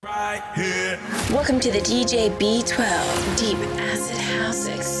right here. Welcome to the DJ B-12 Deep Acid House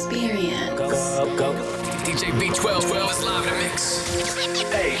Experience. Go. DJ B-12 is live in the mix.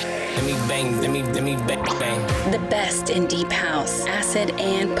 Hey, let me bang. The best in deep house, acid,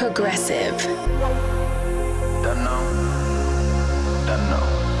 and progressive. Don't know.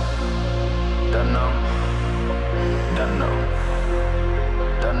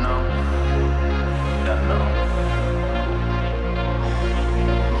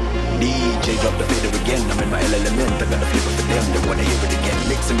 DJ drop the fader again, I'm in my element, I got a flavor for them, they wanna hear it again.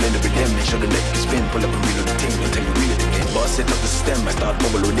 Mix and blend it with them, and show the neck to spin, pull up and reload the thing, don't tell you reel it again. Boss set up the stem, I start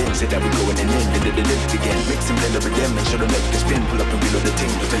bubble in, say that we going in, then did it again. Mix and blend it with them, and show the neck to spin, pull up and reload the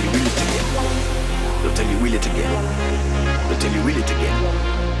thing, don't tell you reel it again. Don't tell you wheel it again. Don't tell you wheel it again.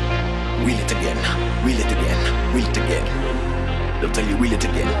 Wheel it again. Wheel it again. Wheel it again. Don't tell you wheel it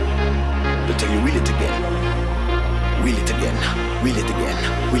again. Don't tell you wheel it again. Wheel it again. Wheel it again.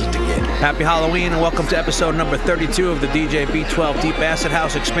 Wheel it again. Happy Halloween and welcome to episode number 32 of the DJ B-12 Deep Acid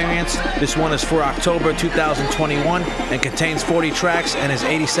House Experience. This one is for October 2021 and contains 40 tracks and is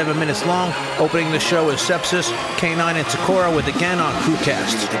 87 minutes long. Opening the show is Skepsis, Kanine, and Takura with Again on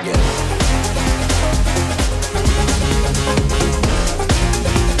Crucast.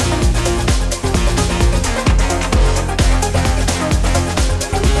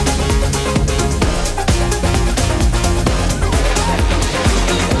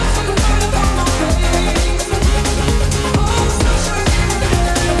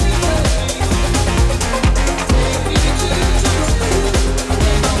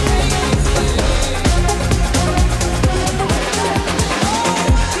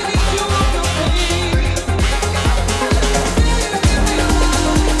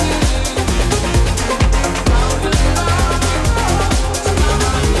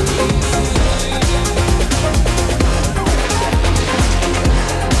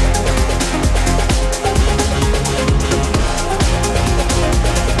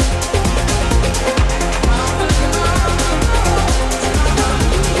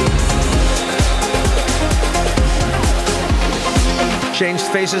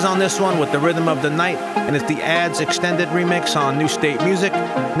 ChangedFaces on this one with the Rhythm of the Night, and it's the Ads extended remix on New State Music.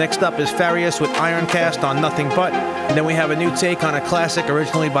 Next up is Farius with Ironcast on Nothing But, and then we have a new take on a classic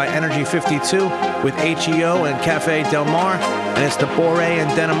originally by Energy 52 with HEO and Cafe Del Mar, and it's the Borai and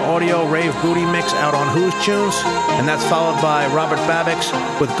Denham Audio Rave Booty mix out on Hooj Choons, and that's followed by Robert Babicz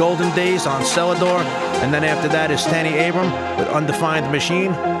with Golden Days on Selador, and then after that is Stanny Abram with Undefined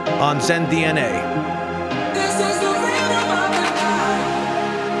Machine on Zen DNA.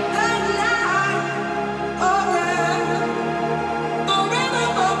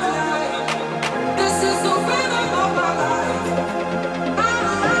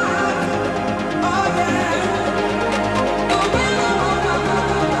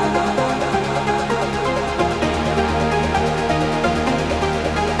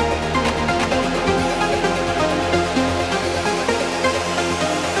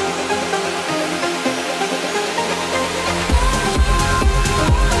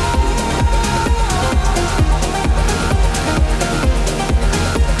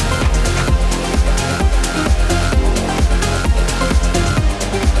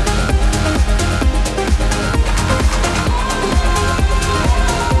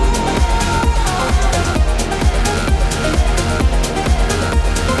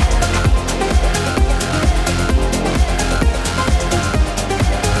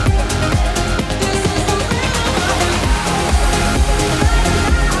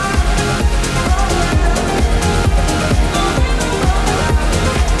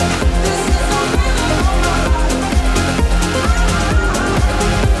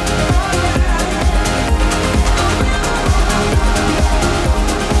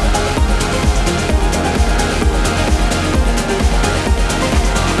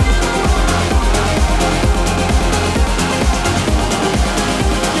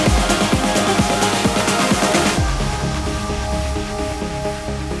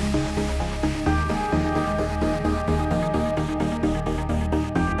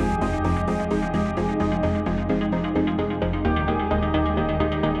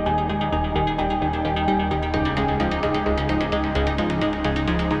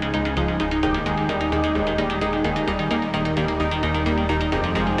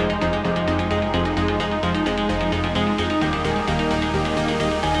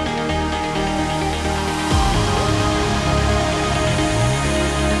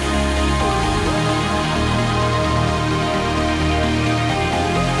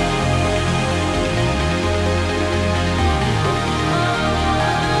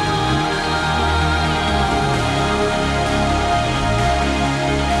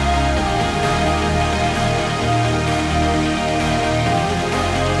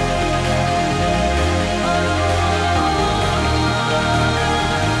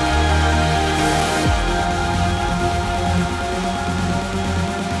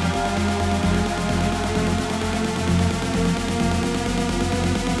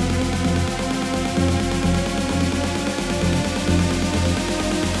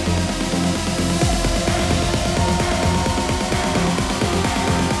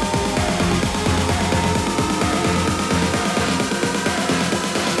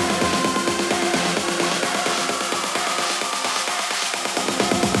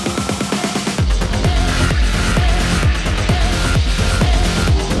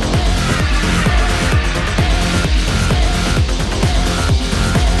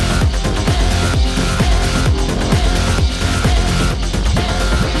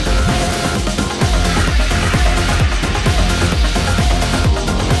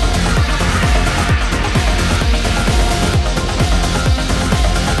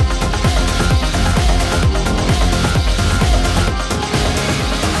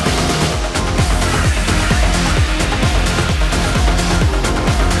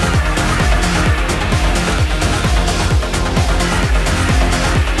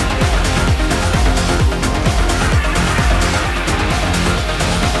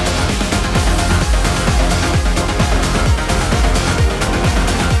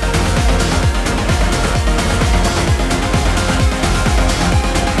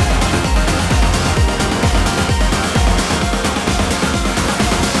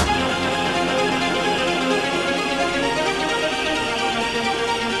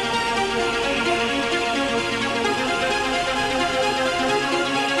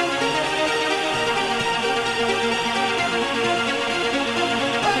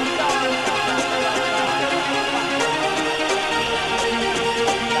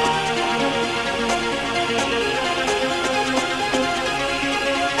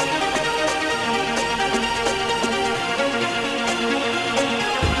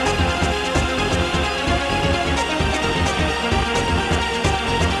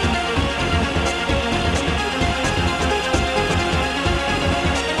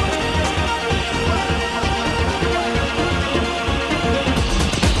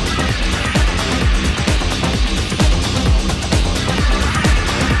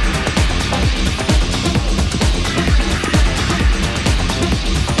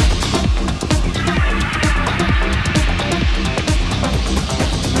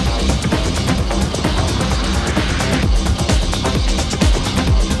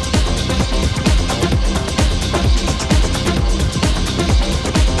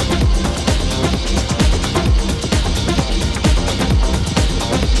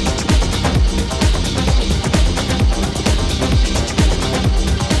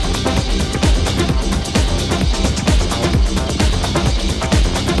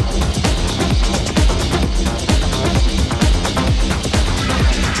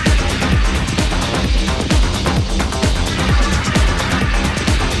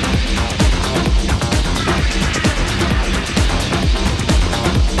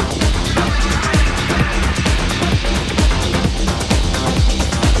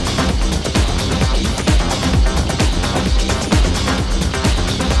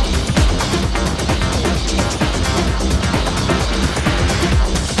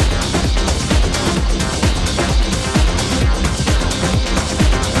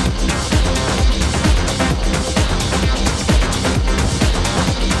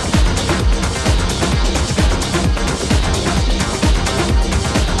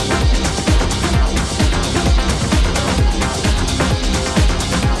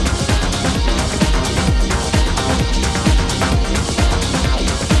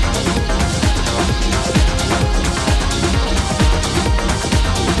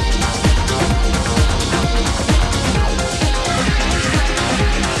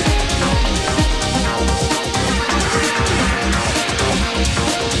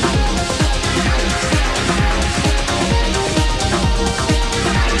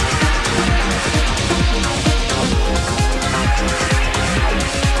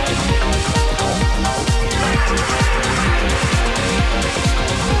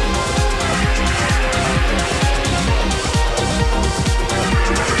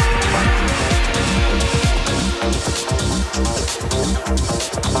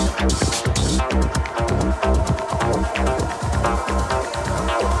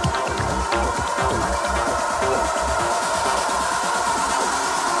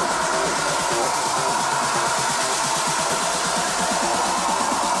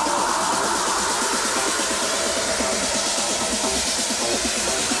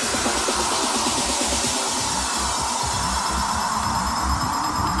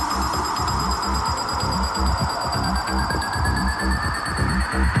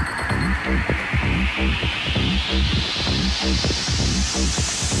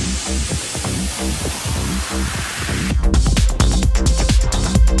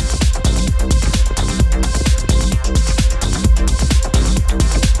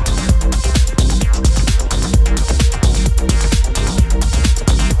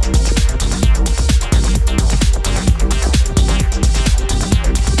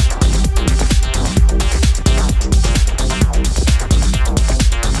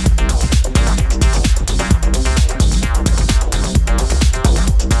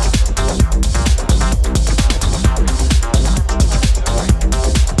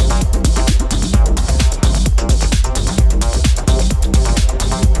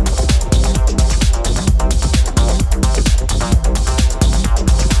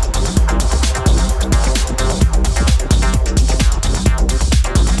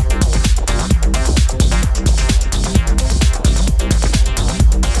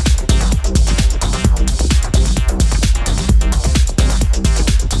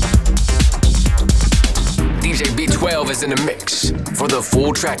 In the mix. For the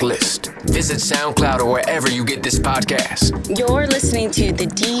full track list, visit SoundCloud or wherever you get this podcast. You're listening to the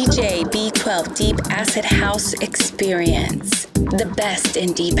DJ B-12 Deep Acid House Experience. The best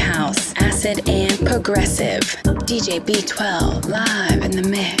in Deep House, Acid, and Progressive. DJ B-12 live in the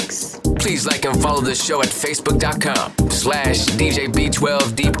mix. Please like and follow the show at facebook.com/DJ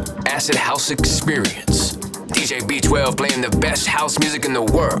B-12 Deep Acid House Experience. DJ B-12 playing the best house music in the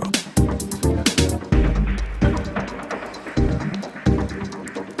world.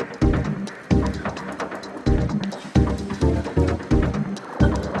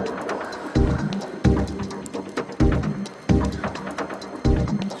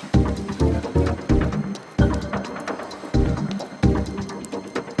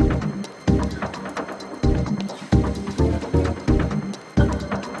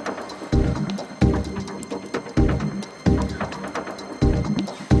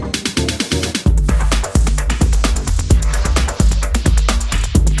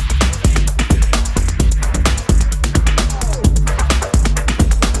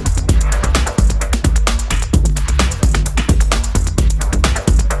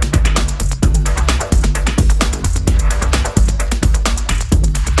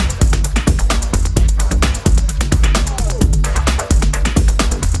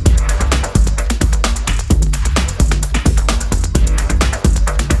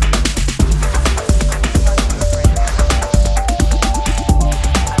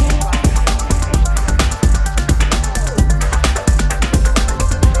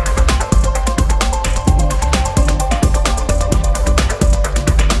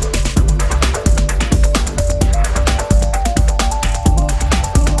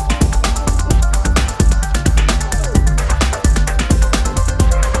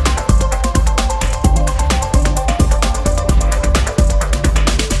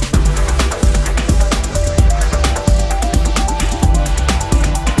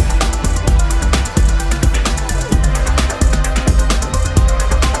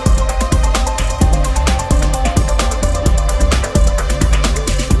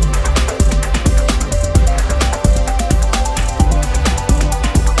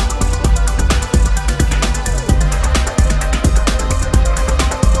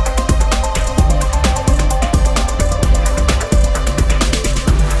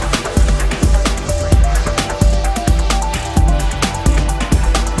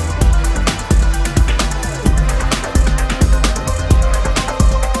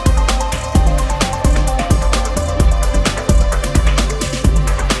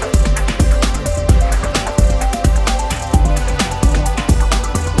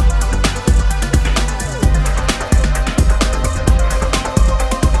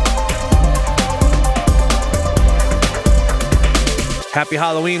 Happy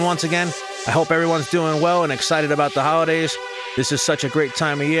Halloween once again. I hope everyone's doing well and excited about the holidays. This is such a great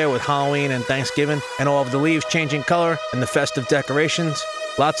time of year with Halloween and Thanksgiving and all of the leaves changing color and the festive decorations.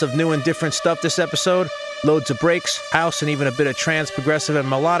 Lots of new and different stuff this episode. Loads of breaks, house, and even a bit of trance, progressive, and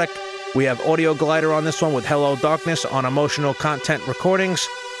melodic. We have Audioglider on this one with Hello Darkness on Emotional Content Recordings.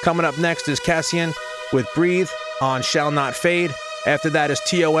 Coming up next is Kassian with Breathe on Shall Not Fade. After that is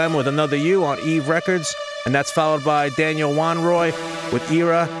T.O.M. with Another You on Eve Records. And that's followed by Daniel Wanrooy with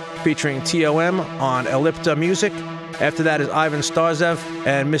Era featuring T.O.M. on Elpida Music. After that is Ivan Starzev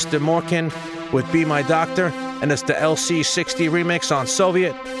and Mr.Morkin with Be My Doctor. And it's the LC60 remix on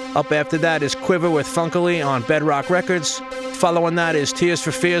SOVIETT. Up after that is Quivver with Funkily on Bedrock Records. Following that is Tears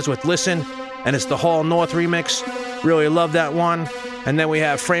for Fears with Listen. And it's the Hall North remix. Really love that one. And then we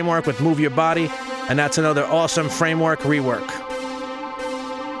have Framework with Move Your Body. And that's another awesome Framework rework.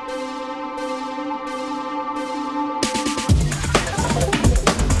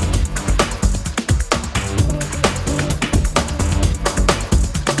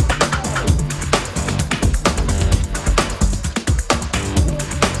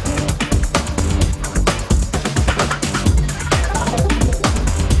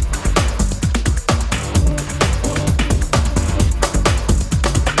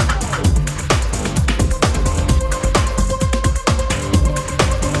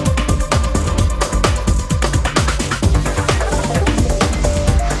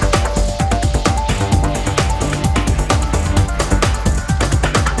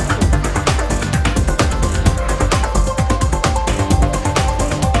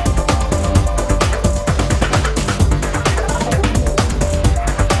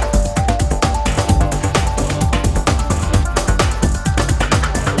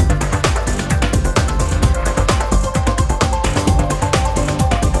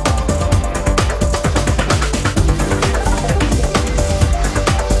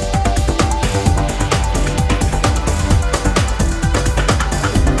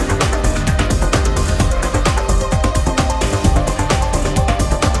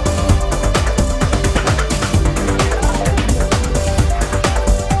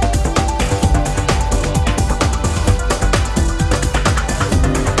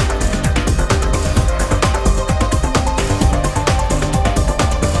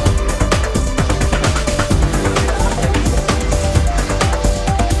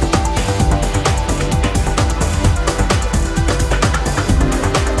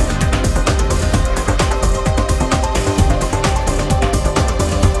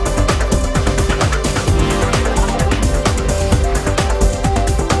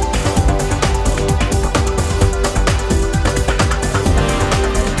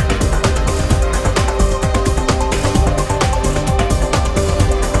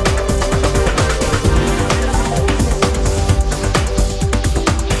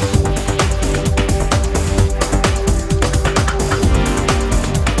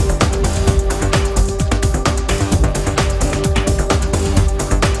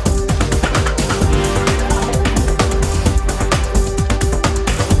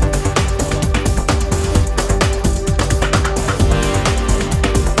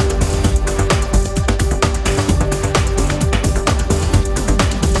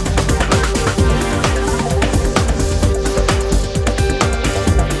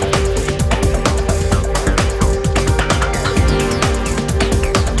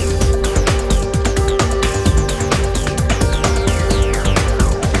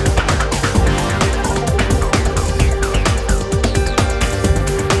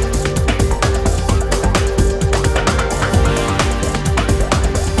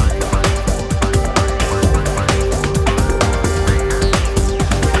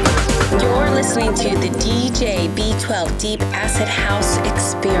 house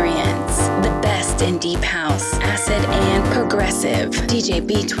experience. The best in deep house, acid and progressive. DJ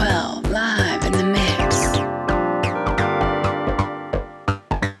B-12 live in the mix.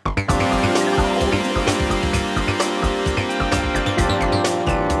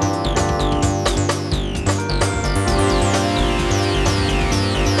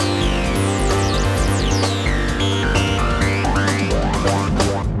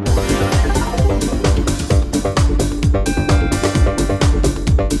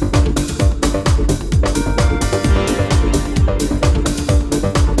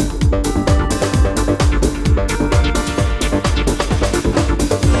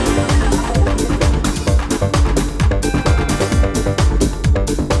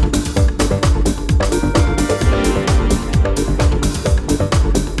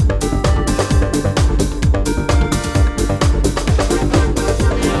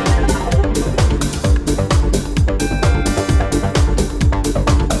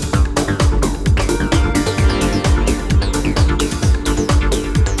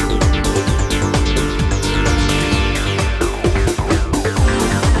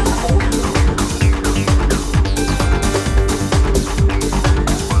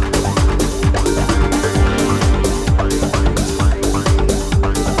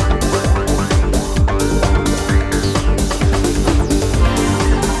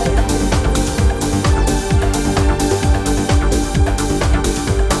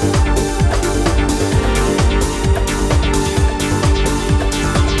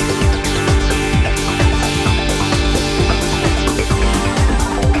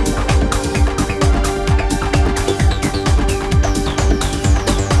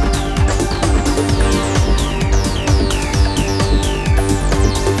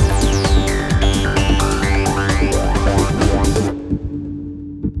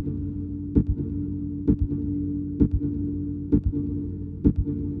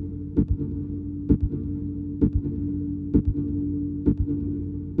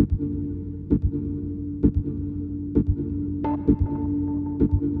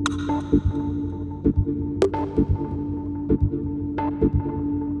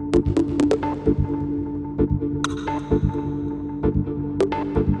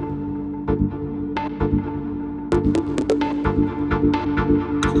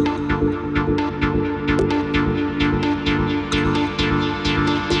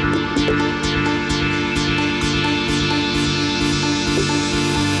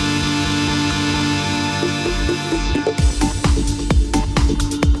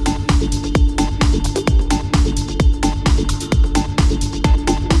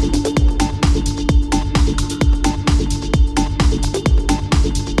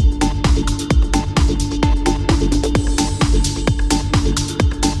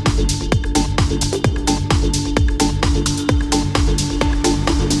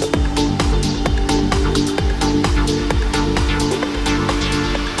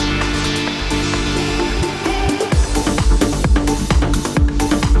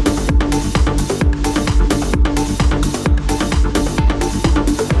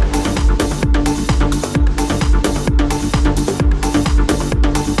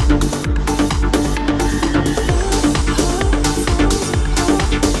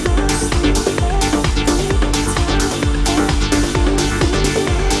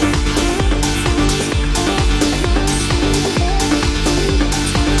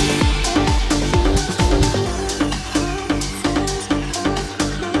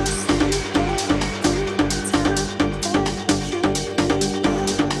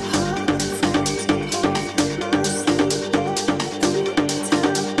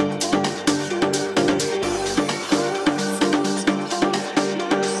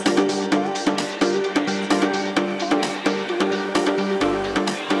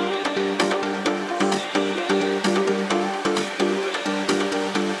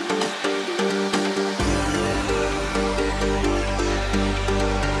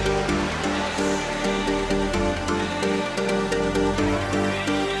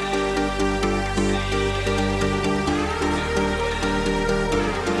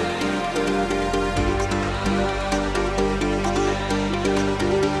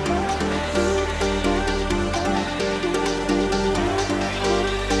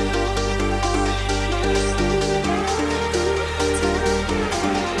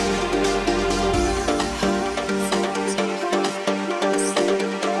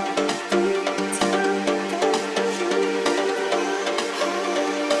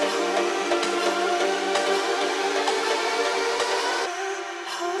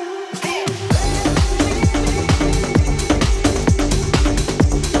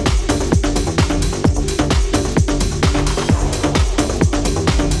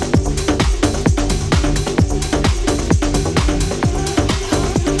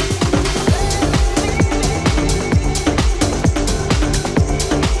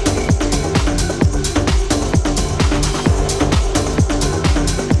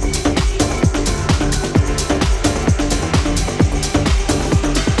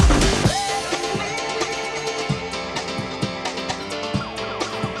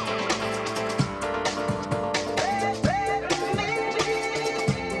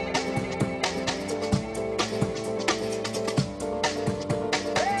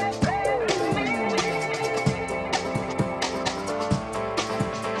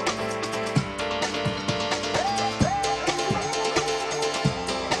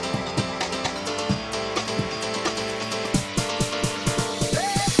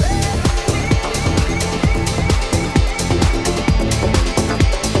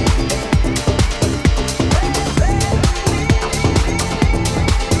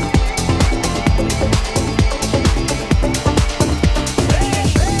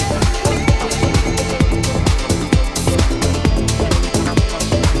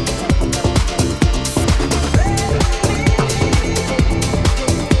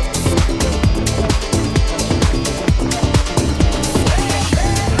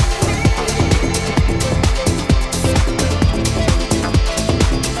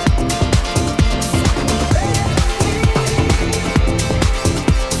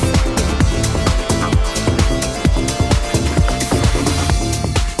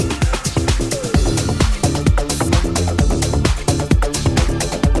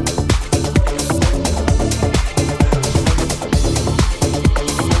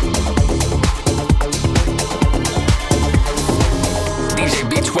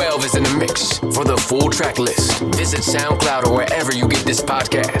 For the full track list, visit SoundCloud or wherever you get this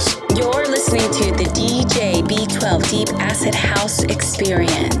podcast. You're listening to the DJ B-12 Deep Acid House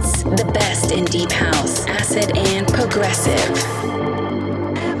Experience. The best in deep house, acid, and progressive.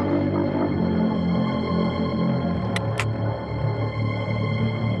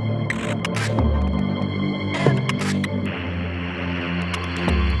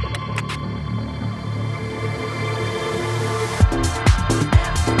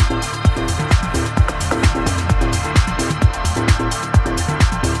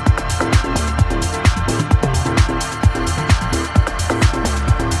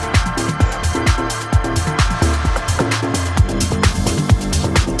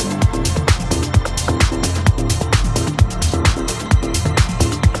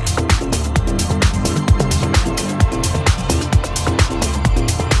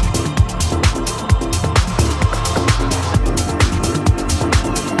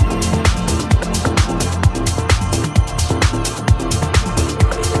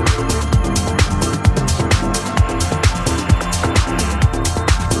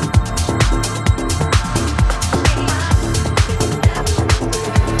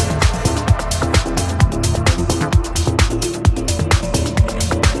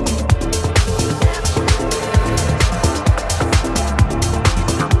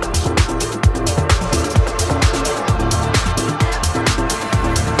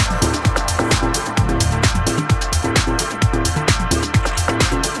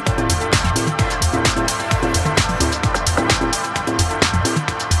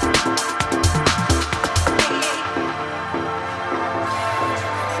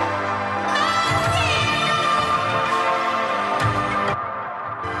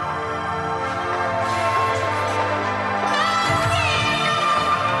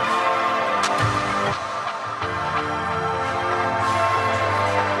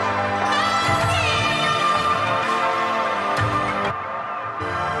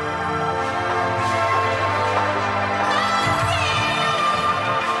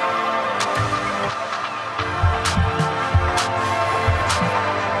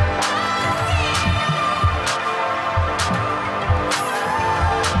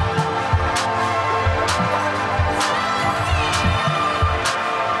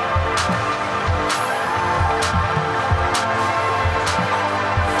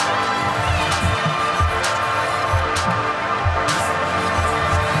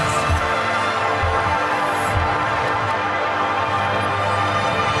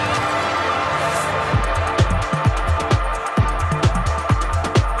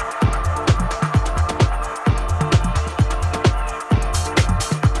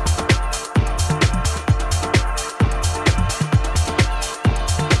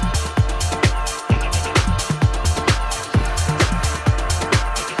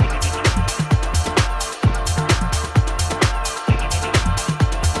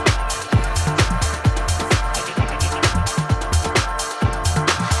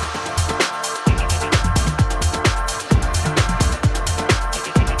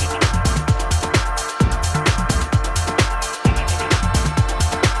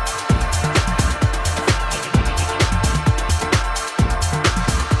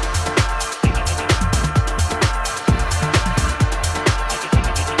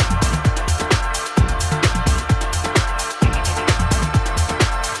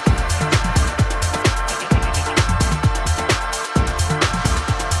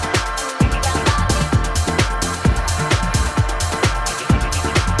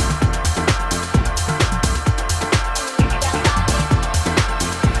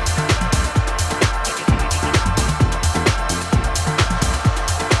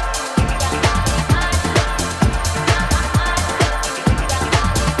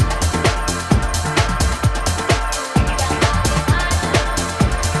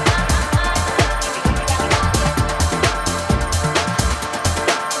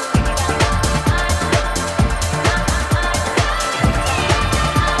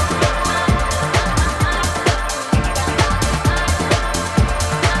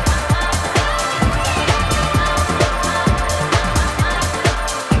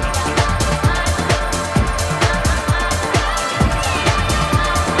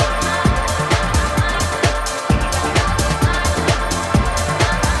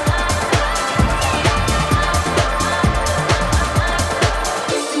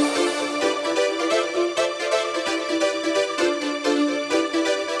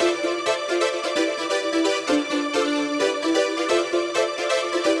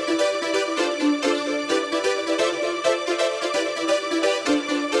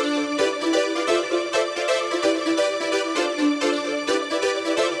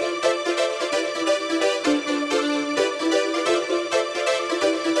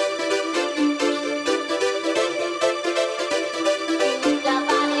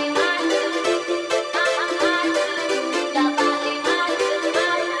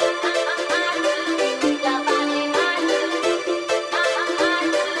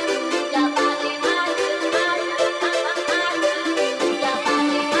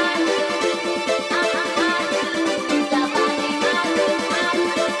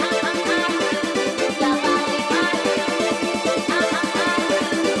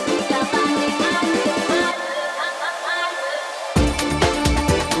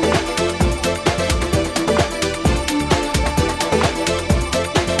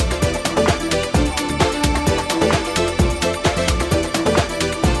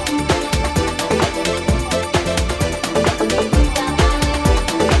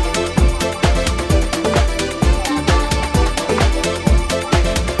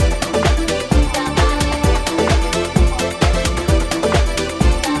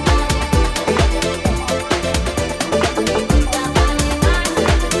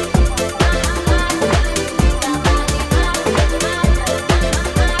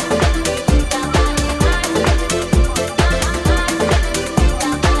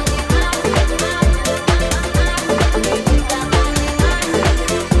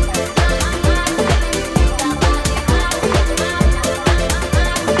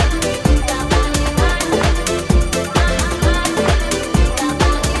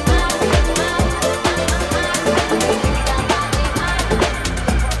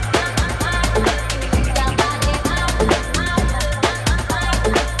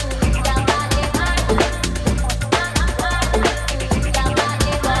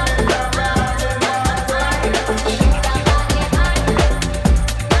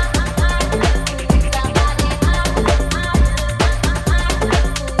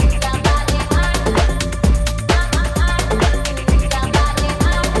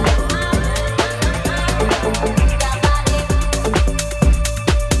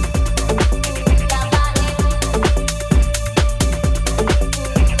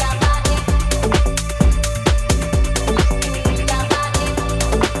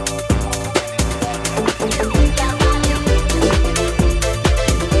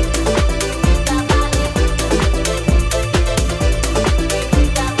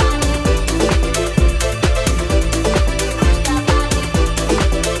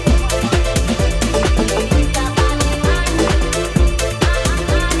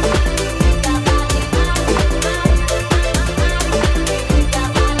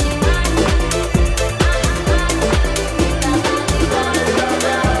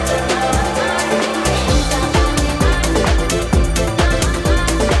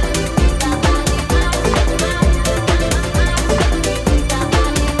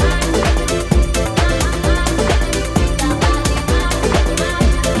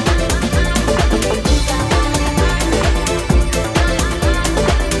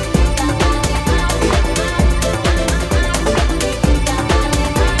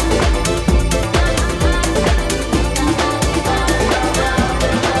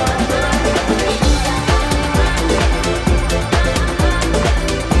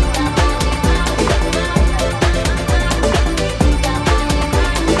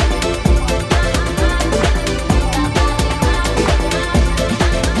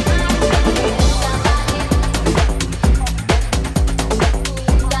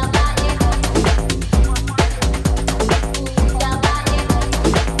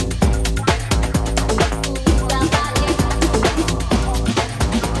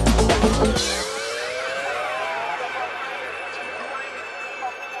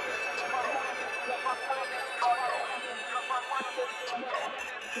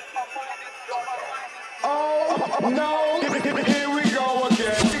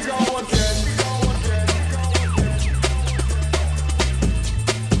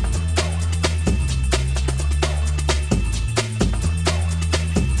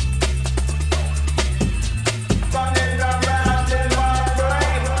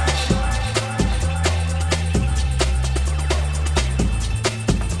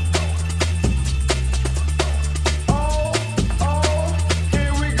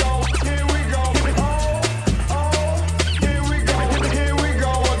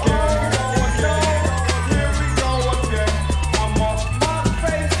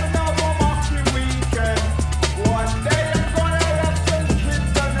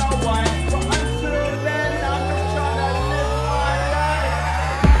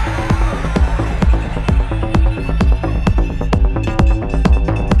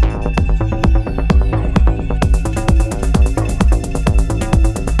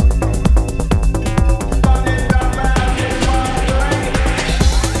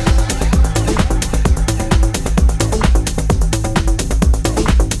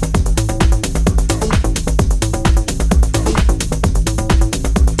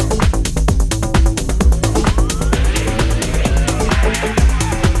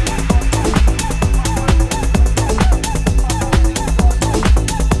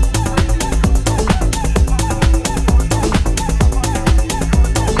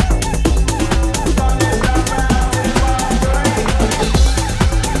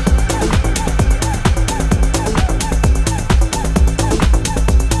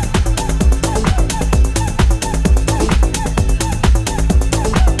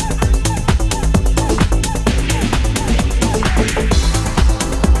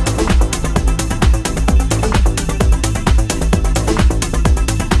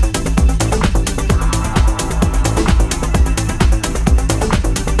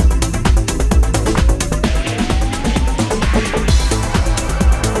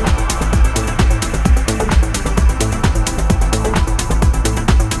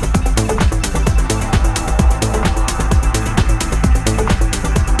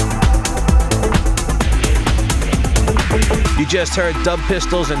 just heard Dub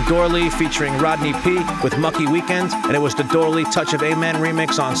Pistols and Dorley featuring Rodney P with Mucky Weekend, and it was the Dorley Touch of Amen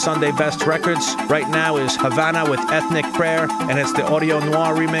remix on Sunday Best Records. Right now is Havana with Ethnic Prayer, and it's the Audio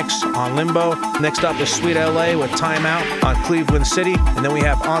Noir remix on Limbo. Next up is Sweet LA with Time Out on Cleveland City, and then we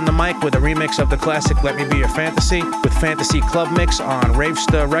have On the Mic with a remix of the classic Let Me Be Your Fantasy with Fantasy Club Mix on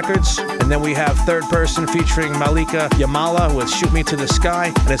Ravesta Records. And then we have Third Person featuring Malika Yamala with Shoot Me to the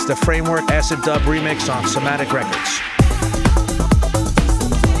Sky, and it's the Framework Acid Dub remix on Somatic Records.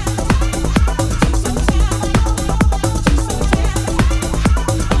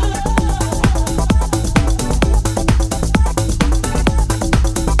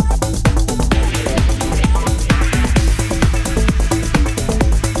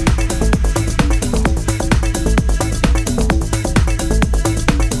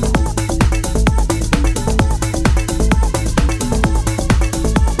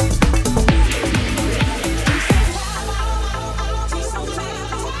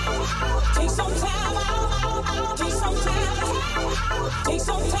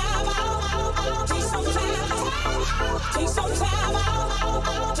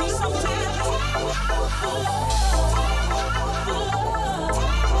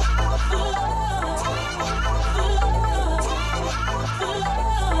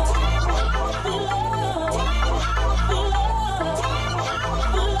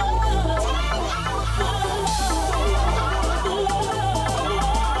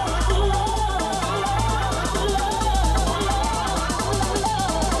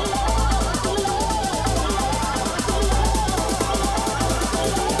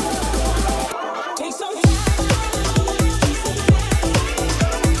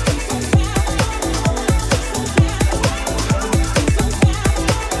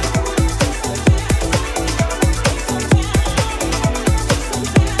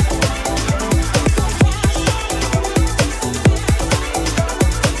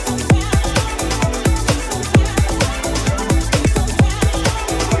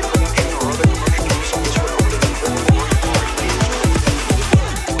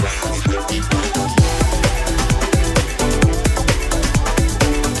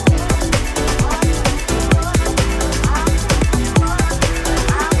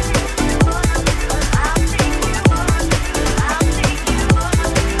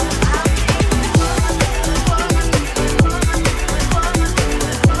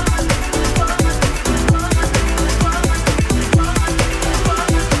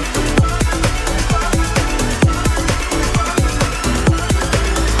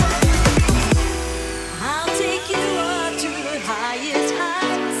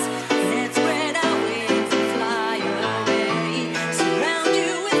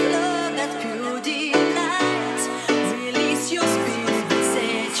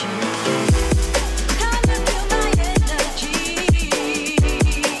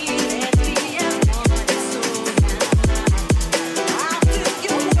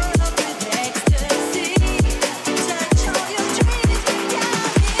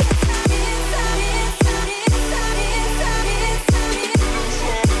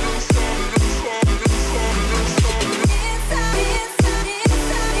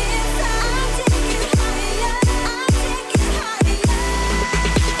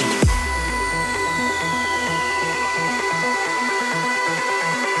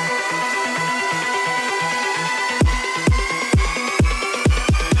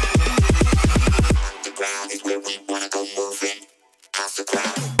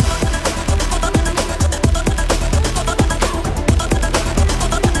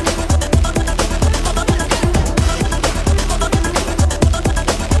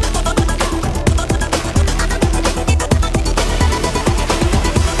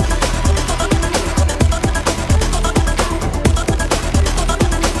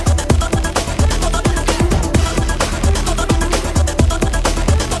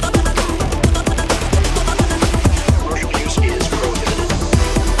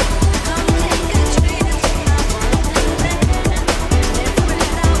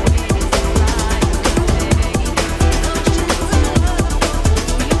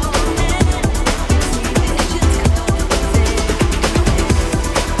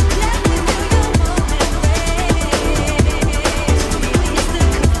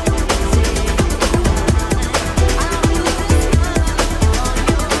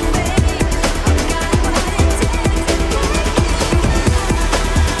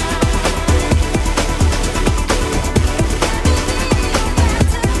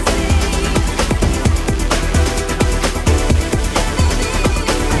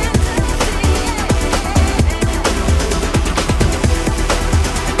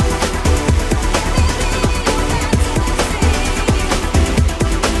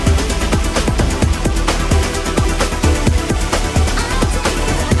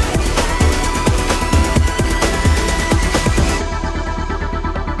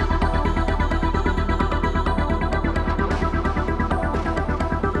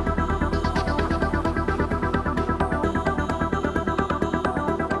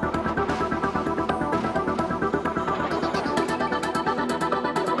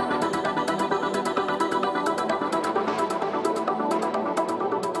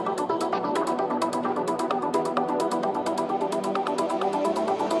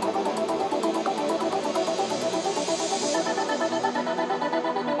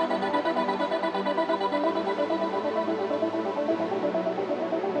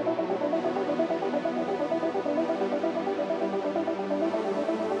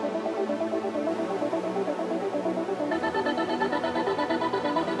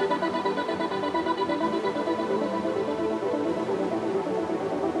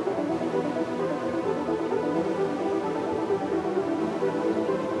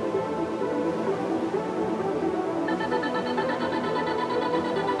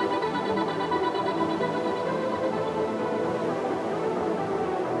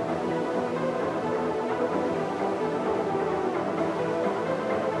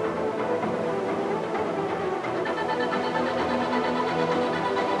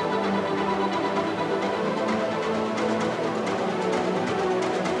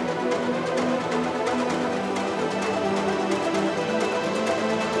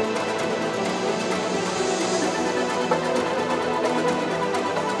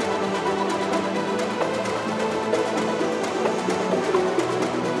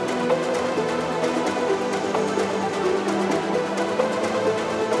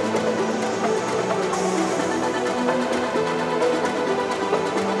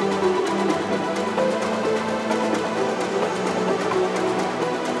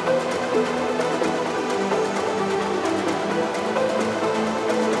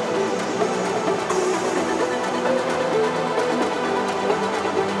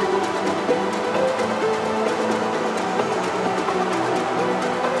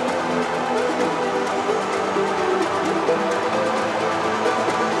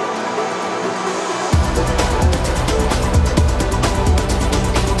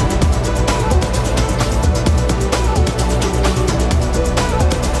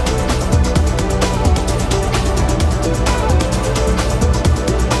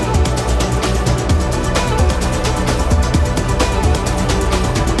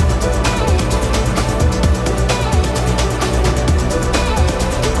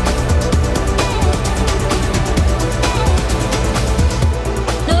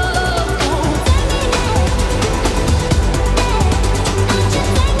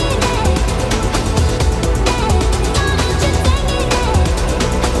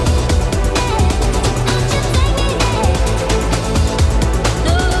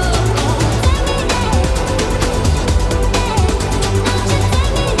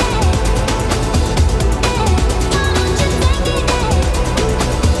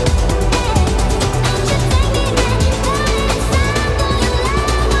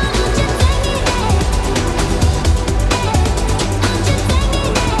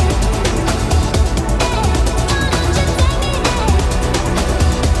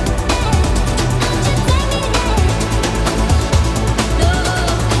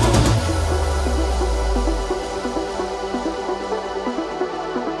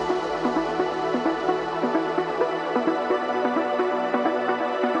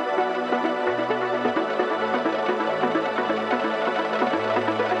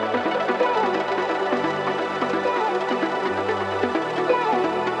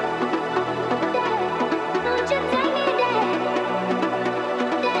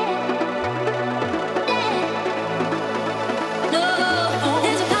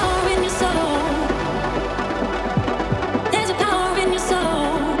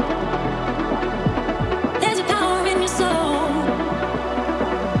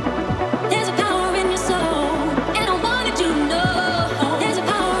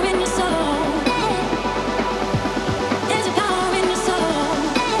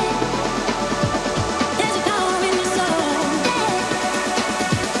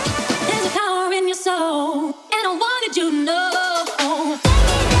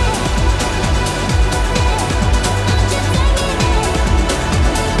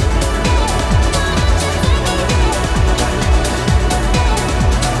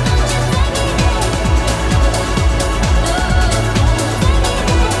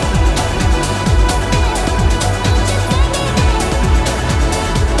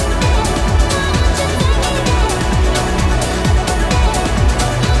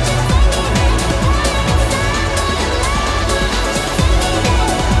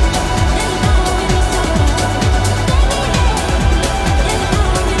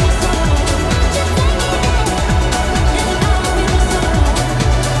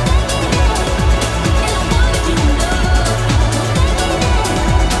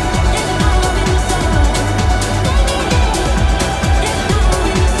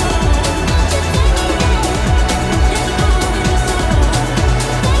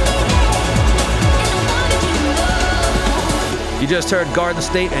 just heard Garden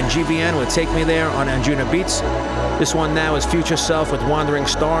State and GVN with Take Me There on Anjuna Beats. This one now is Future Self with Wandering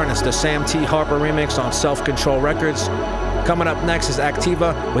Star, and it's the Sam T. Harper remix on Self Control Records. Coming up next is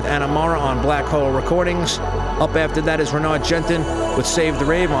Activa with Anamara on Black Hole Recordings. Up after that is Renard Genton with Save the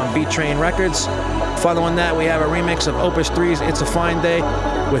Rave on Beat Train Records. Following that, we have a remix of Opus 3's It's a Fine Day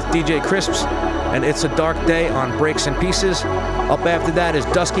with DJ Crisps and It's a Dark Day on Breaks and Pieces. Up after that is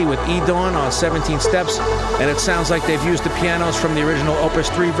Dusky with E-Dawn on 17 Steps, and it sounds like they've used the pianos from the original Opus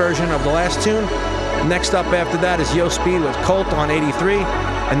 3 version of the last tune. Next up after that is Yo Speed with Colt on 83,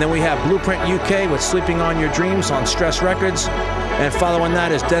 and then we have Blueprint UK with Sleeping on Your Dreams on Stress Records, and following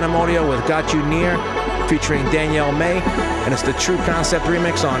that is Denham Audio with Got You Near featuring Danielle May, and it's the True Concept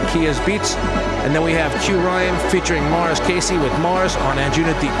remix on Kia's Beats, and then we have Q Ryan featuring Mars Casey with Mars on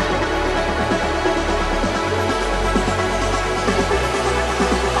Anjuna Deep.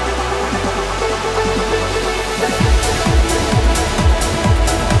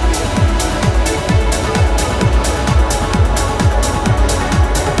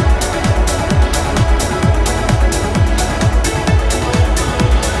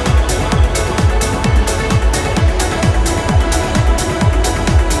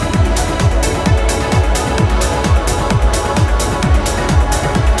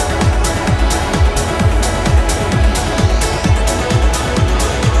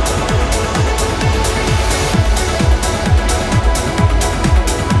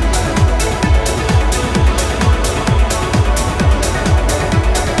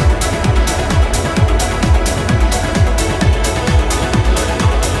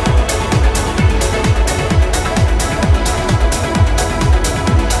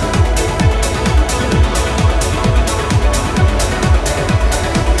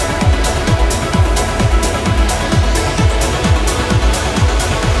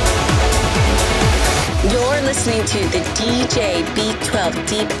 listening to the DJ B-12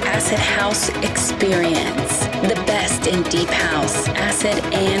 Deep Acid House Experience. The best in Deep House, Acid,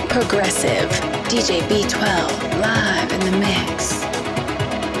 and Progressive. DJ B-12 live in the mix.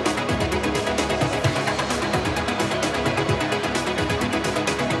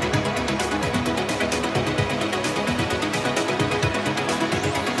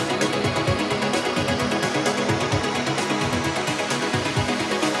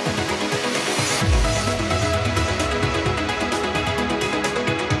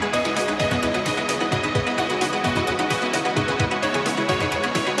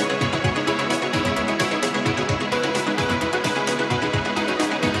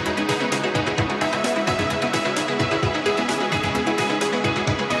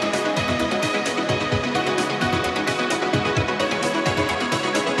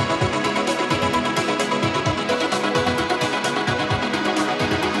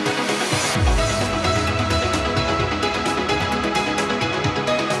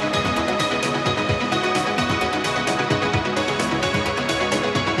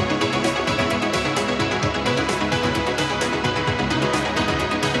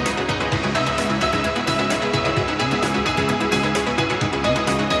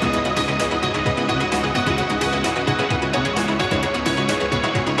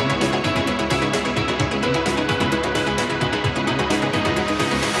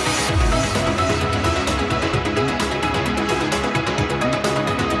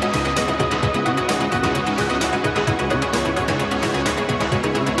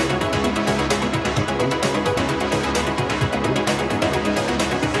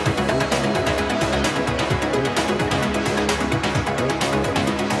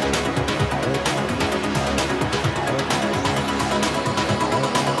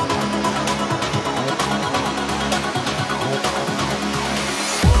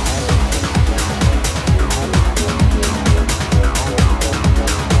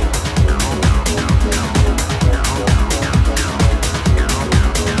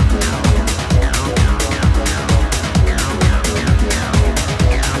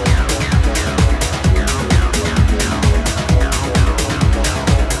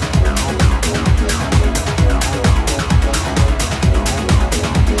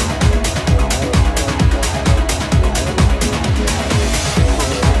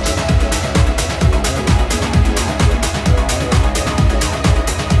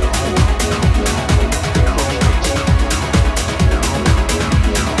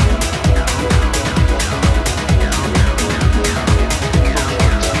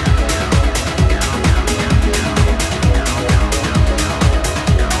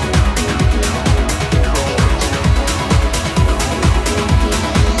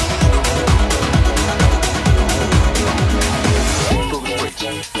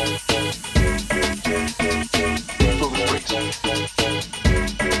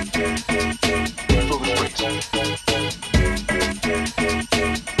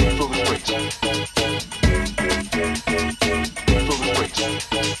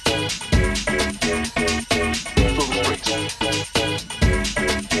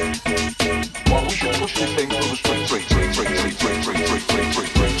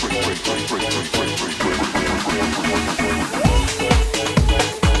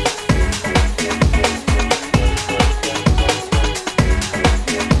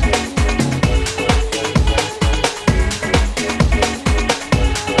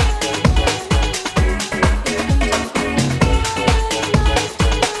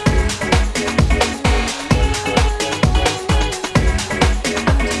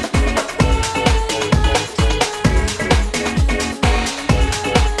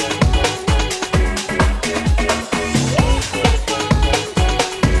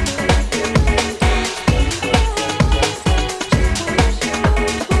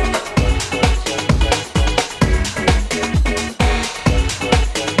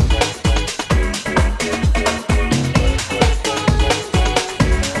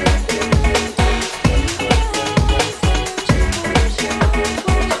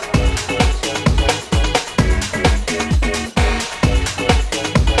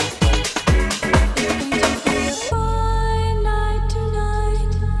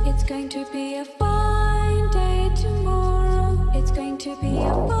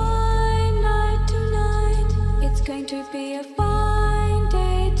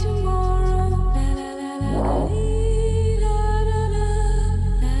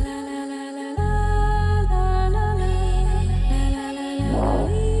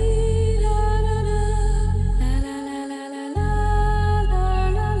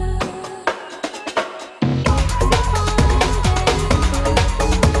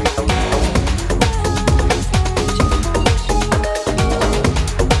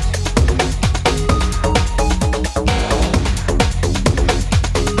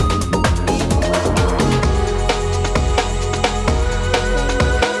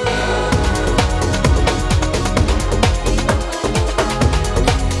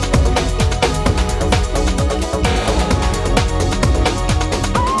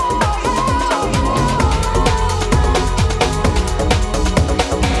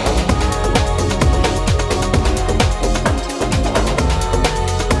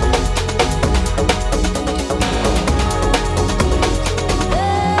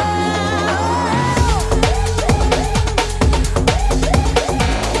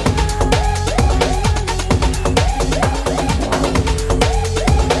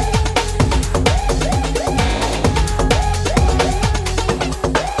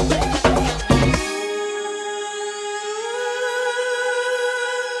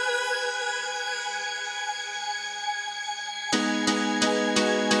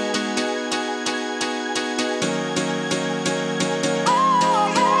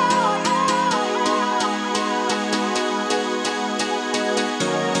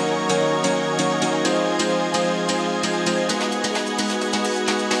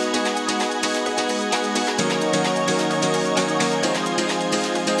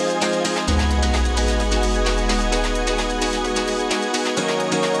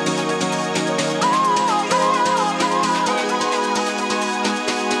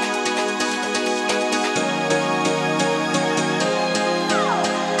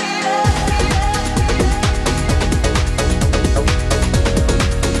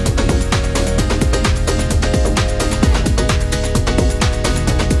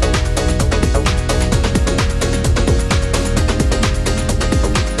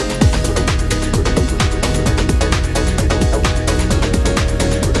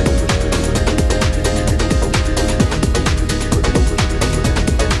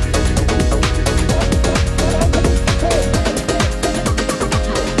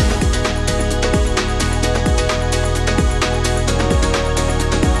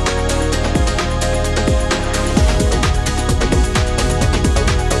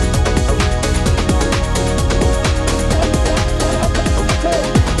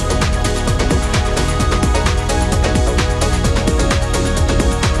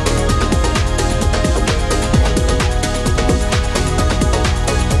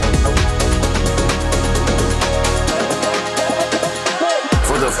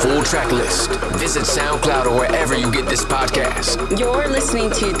 Tracklist. Visit SoundCloud or wherever you get this podcast. You're listening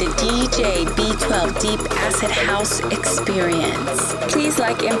to the DJ B12 Deep Acid House Experience. Please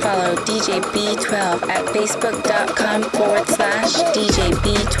like and follow DJ B12 at facebook.com/DJ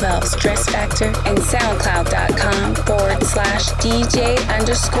B12 Stress Factor and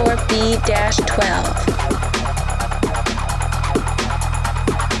soundcloud.com/DJ_B-12.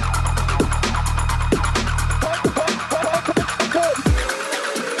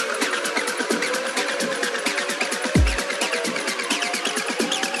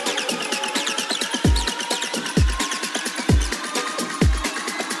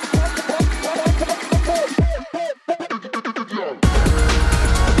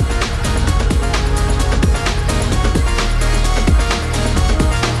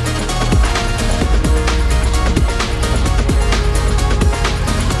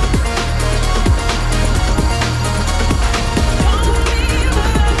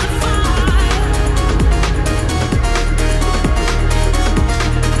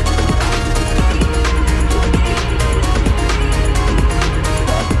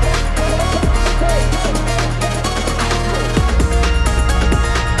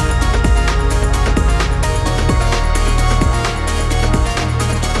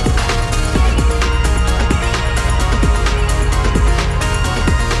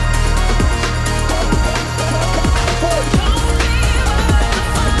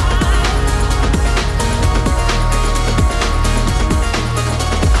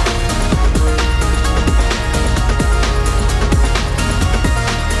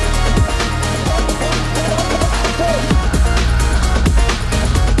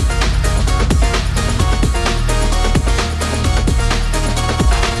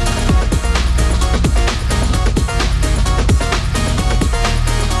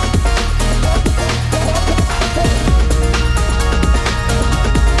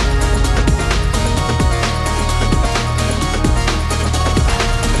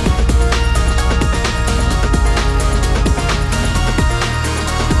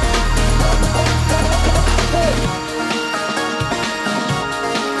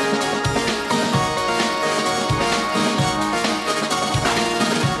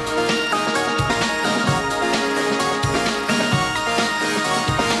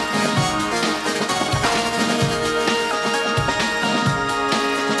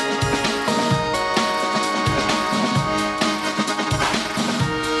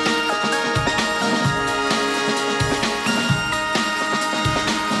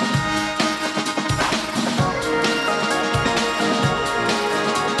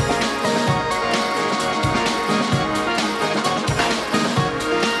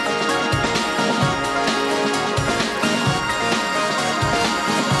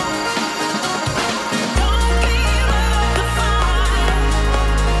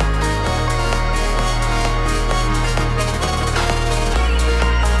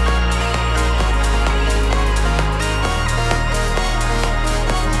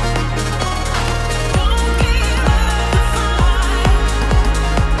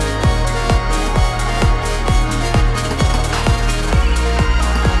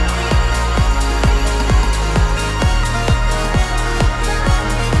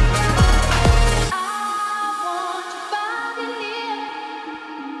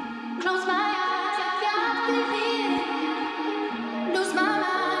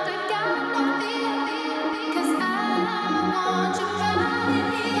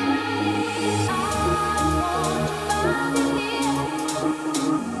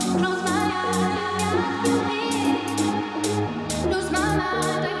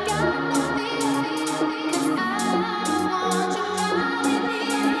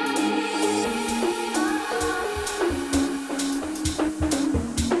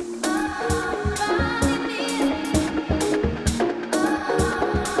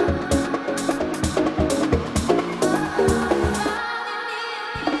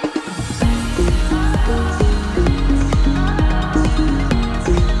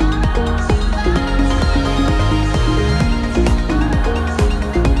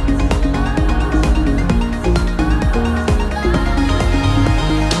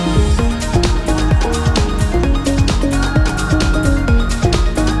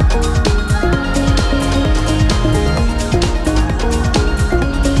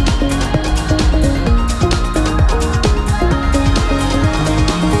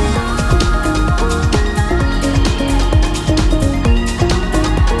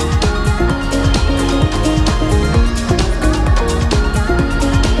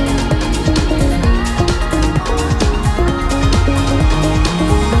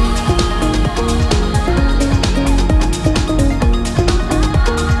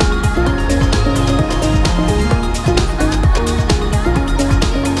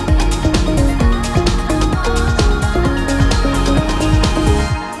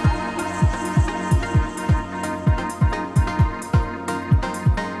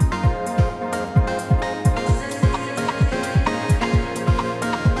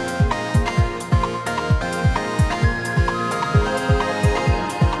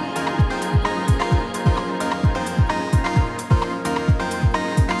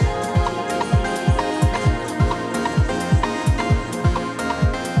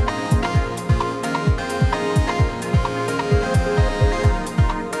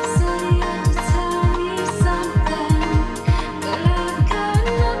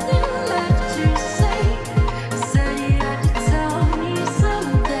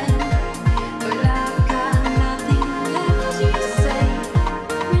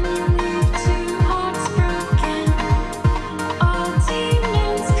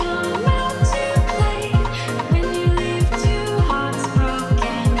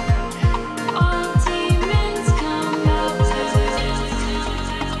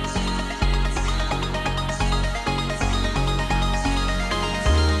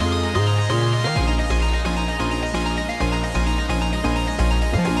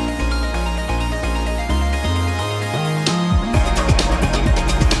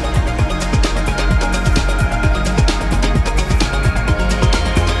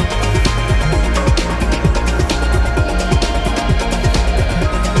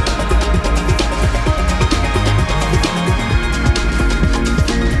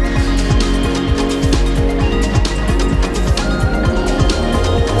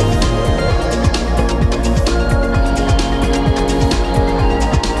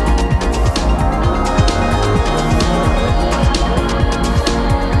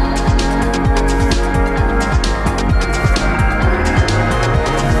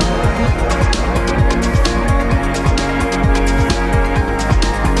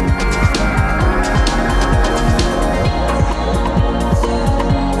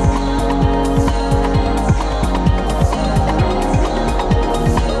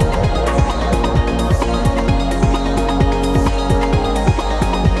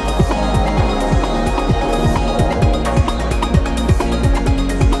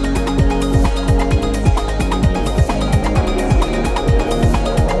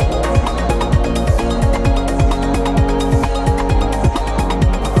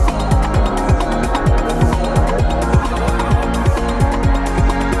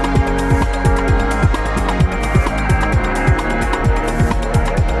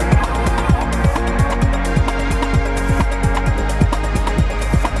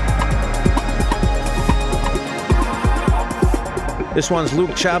 This one's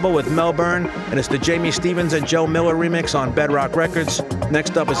Luke Chabot with Melbourne, and it's the Jamie Stevens and Joe Miller remix on Bedrock Records.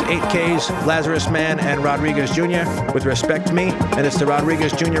 Next up is 8K's Lazarus Man and Rodriguez Jr. with Respect Me, and it's the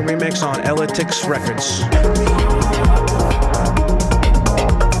Rodriguez Jr. remix on Elitix Records.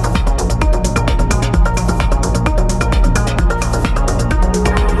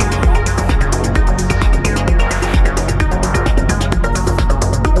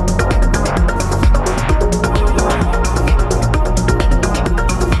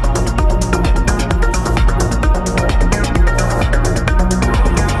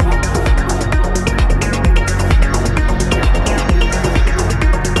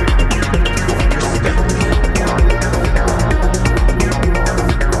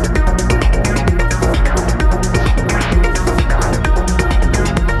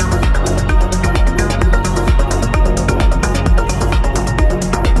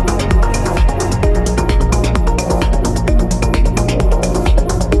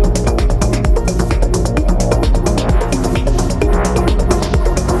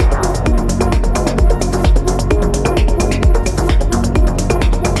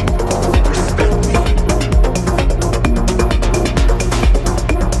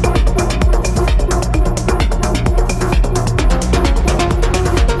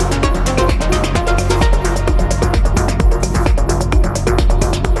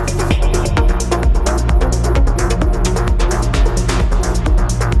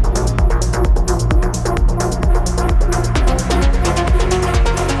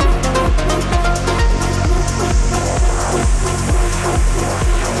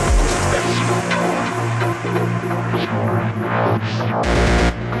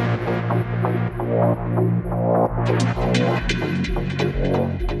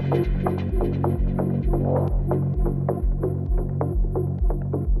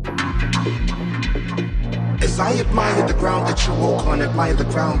 As I admire the ground that you walk on, admire the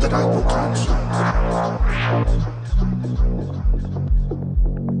ground that I walk on.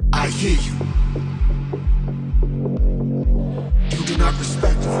 I hear you. You do not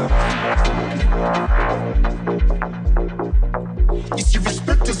respect me. You see,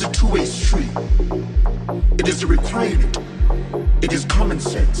 respect is a two-way street. It is a requirement. It is common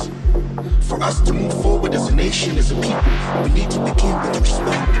sense. For us to move forward as a nation, as a people, we need to begin with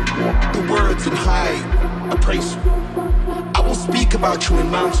respect. The words in high appraisal. I will speak about you in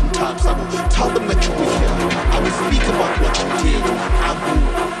mountaintops. I will tell them that you were here. I will speak about what you did. I will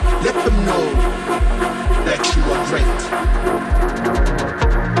let them know that you are great.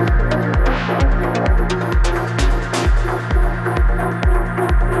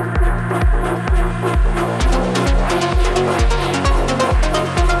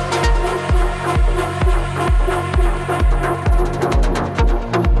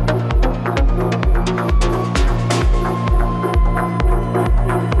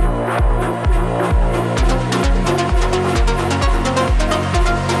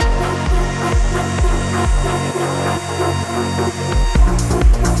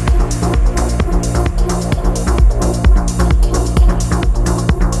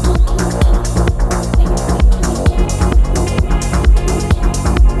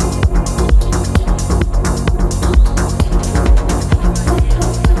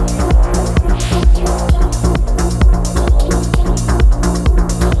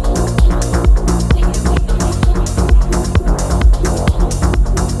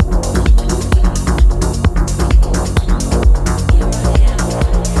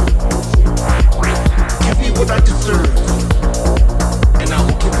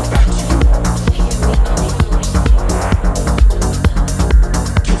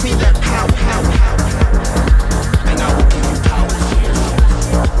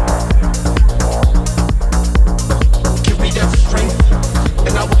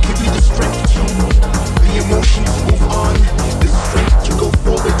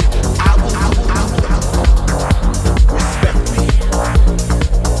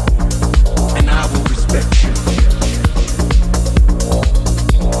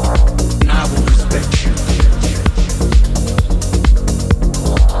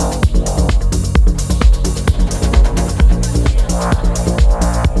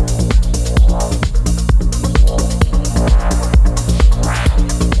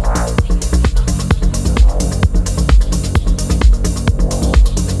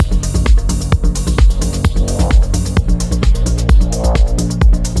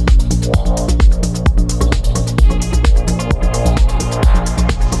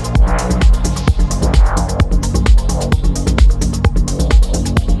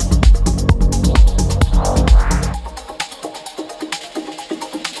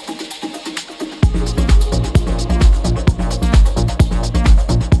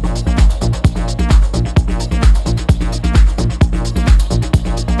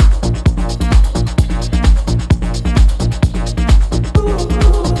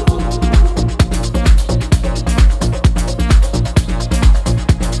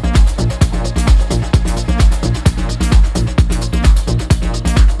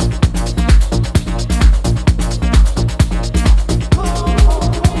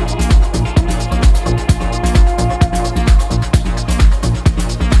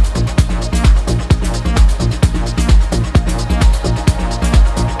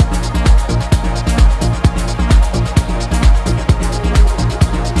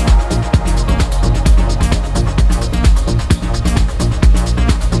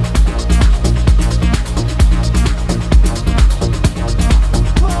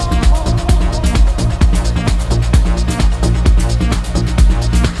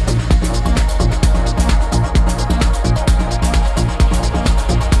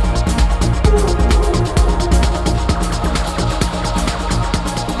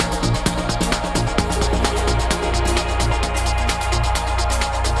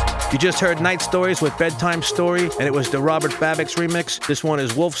 just heard Night Stories with Bedtime Story, and it was the Robert Babicz remix. This one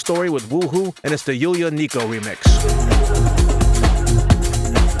is Wolf Story with Woohoo, and it's the Yulia Nico remix.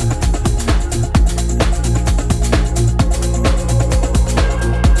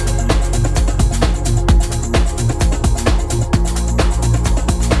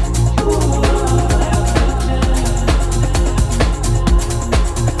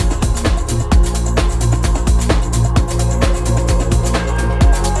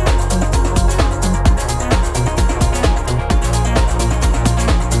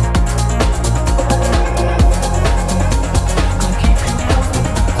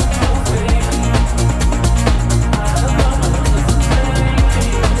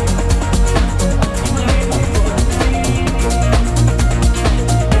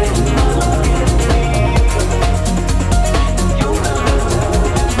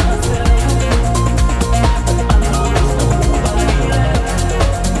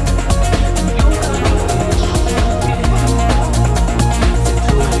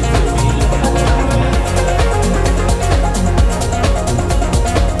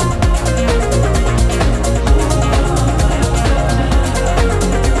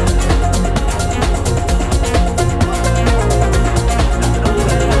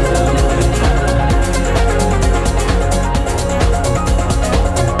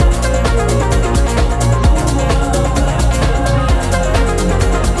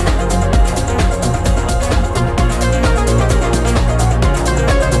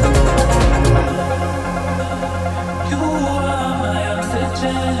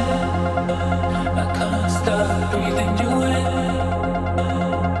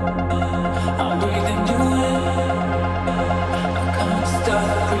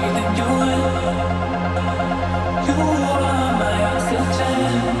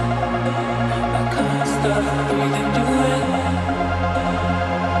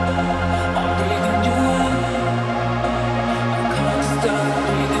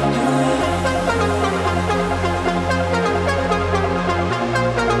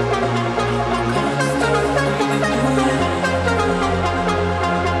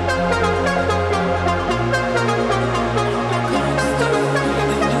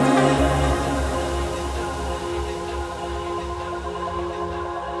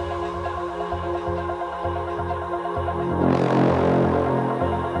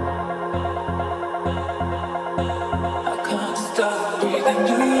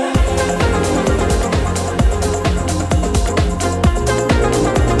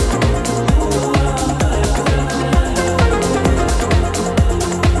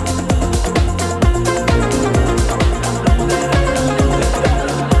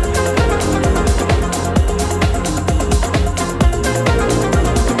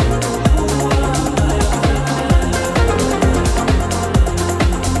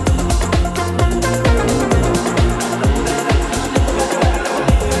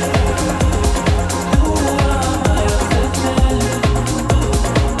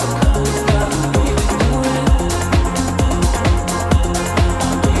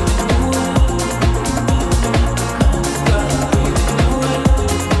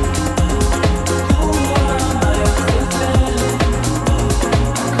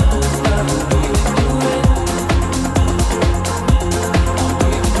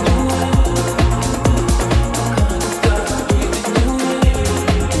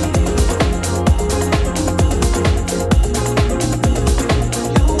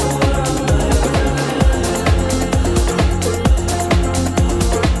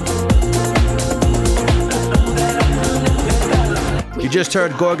 Just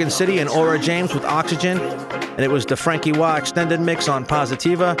heard Gorgon City and Aura James with Oxygen, and it was the Frankie Wah extended mix on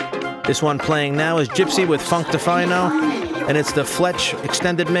Positiva. This one playing now is Gypsy with Funk Defino, and it's the Fletch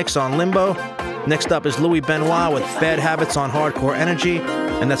extended mix on Limbo. Next up is Louis Benoit with Bad Habits on Hardcore Energy,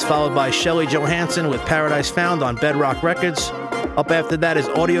 and that's followed by Shelley Johansson with Paradise Found on Bedrock Records. Up after that is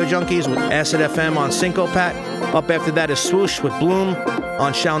Audio Junkies with Acid FM on Syncopat. Up after that is Swoosh with Bloom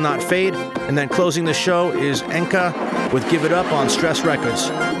on Shall Not Fade. And then closing the show is Enka with Give It Up on Stress Records.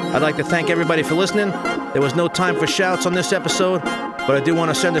 I'd like to thank everybody for listening. There was no time for shouts on this episode, but I do want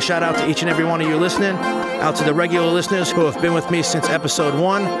to send a shout out to each and every one of you listening, out to the regular listeners who have been with me since episode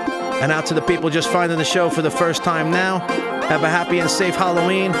 1, and out to the people just finding the show for the first time now. Have a happy and safe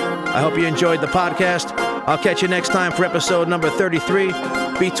Halloween. I hope you enjoyed the podcast. I'll catch you next time for episode number 33.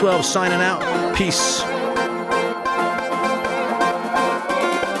 B-12 signing out. Peace.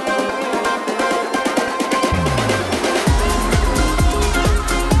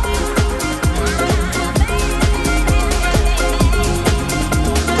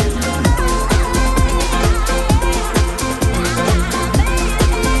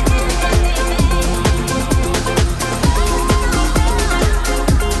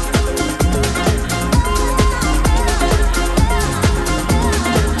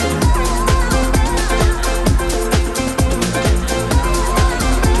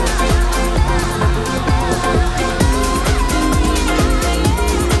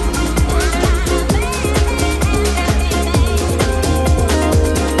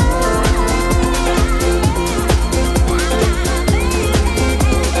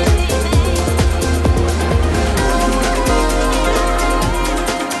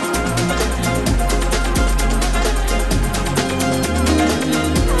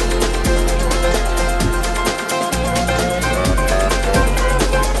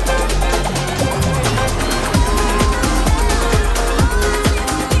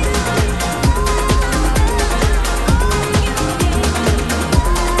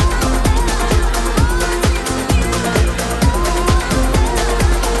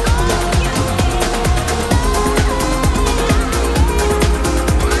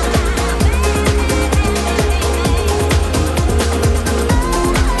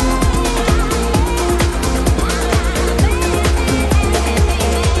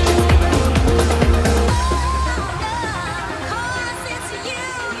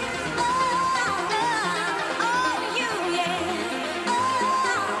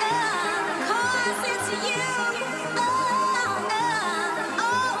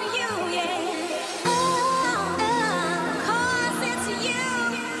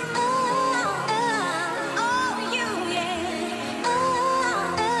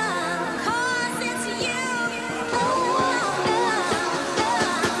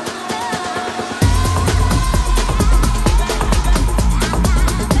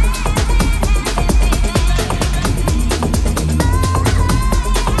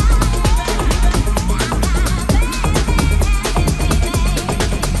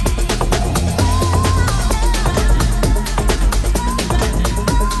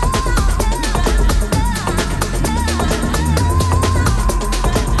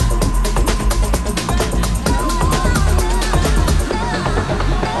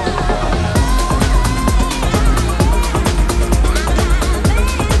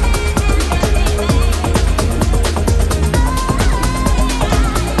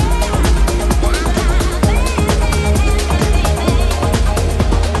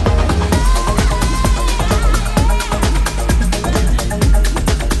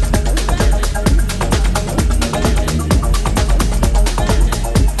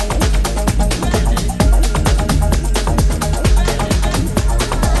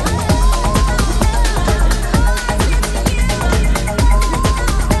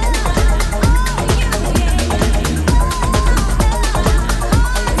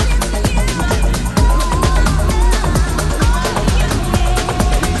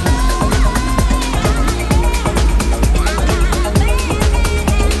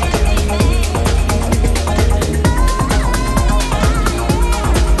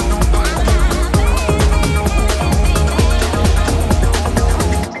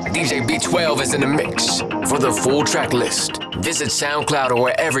 is in the mix. For the full track list, visit SoundCloud or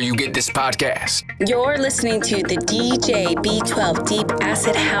wherever you get this podcast. You're listening to the DJ B-12 Deep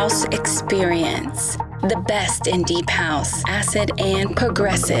Acid House Experience. The best in deep house, acid, and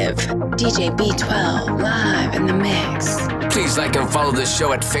progressive. DJ B-12 live in the mix. Please like and follow the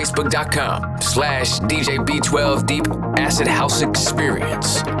show at facebook.com/DJ B-12 Deep Acid House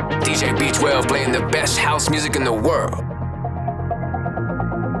Experience. DJ B-12 playing the best house music in the world.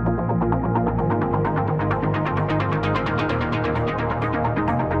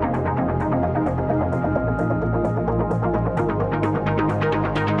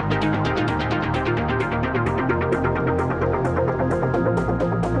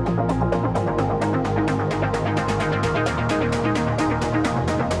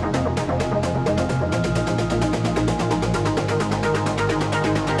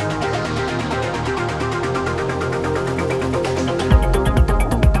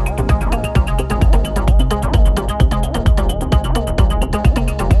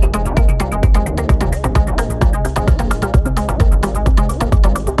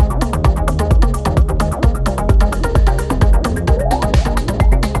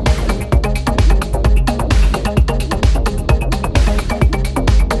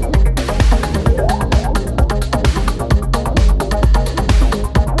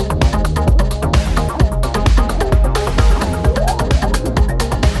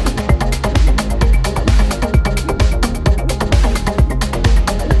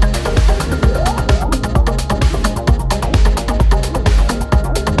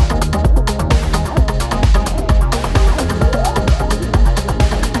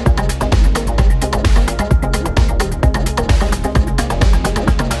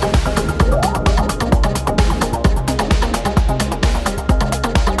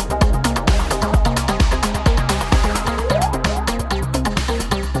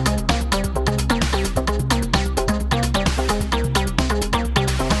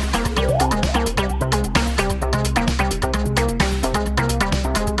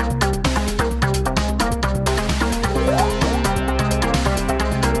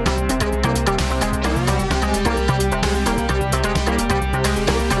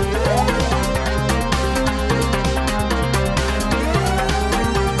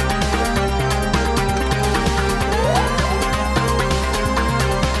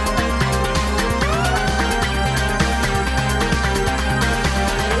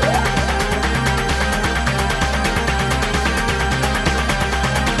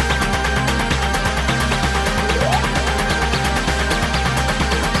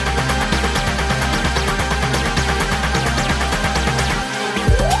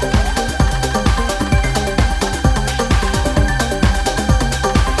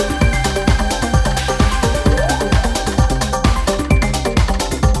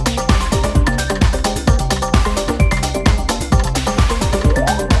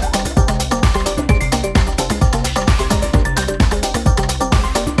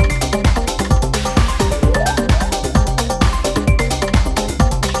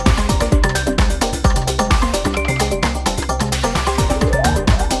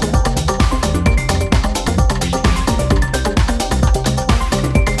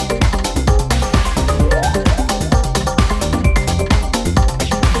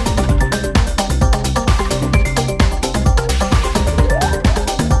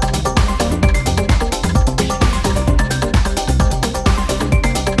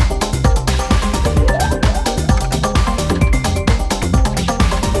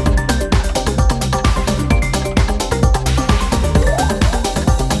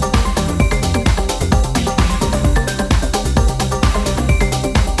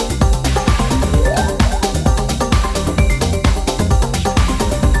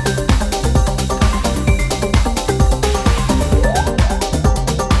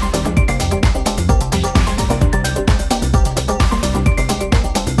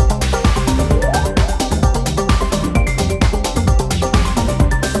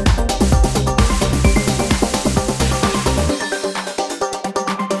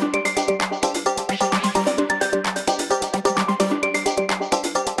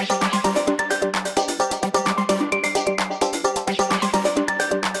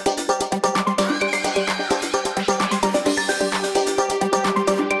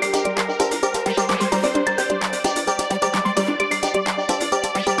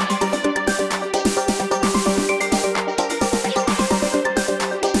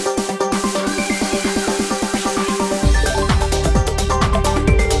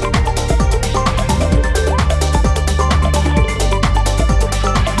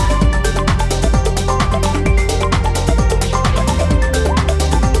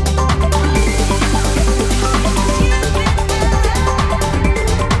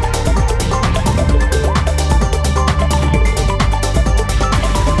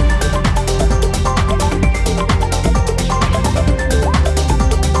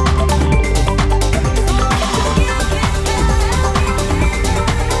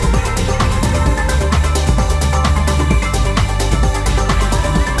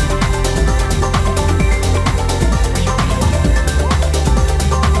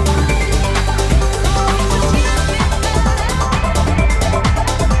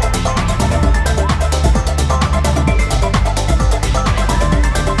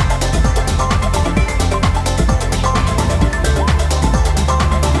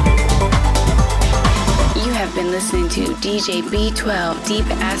 DJ B-12 Deep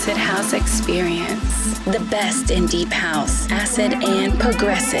Acid House Experience. The best in deep house, acid, and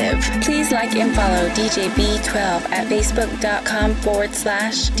progressive. Please like and follow DJ B-12 at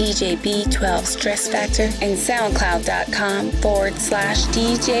facebook.com/DJ B-12 Stress Factor and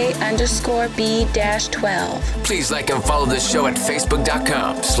soundcloud.com/DJ_B-12. Please like and follow the show at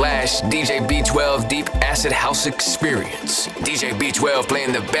facebook.com/DJ B-12 Deep Acid House Experience. DJ B-12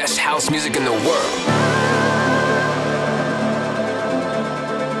 playing the best house music in the world.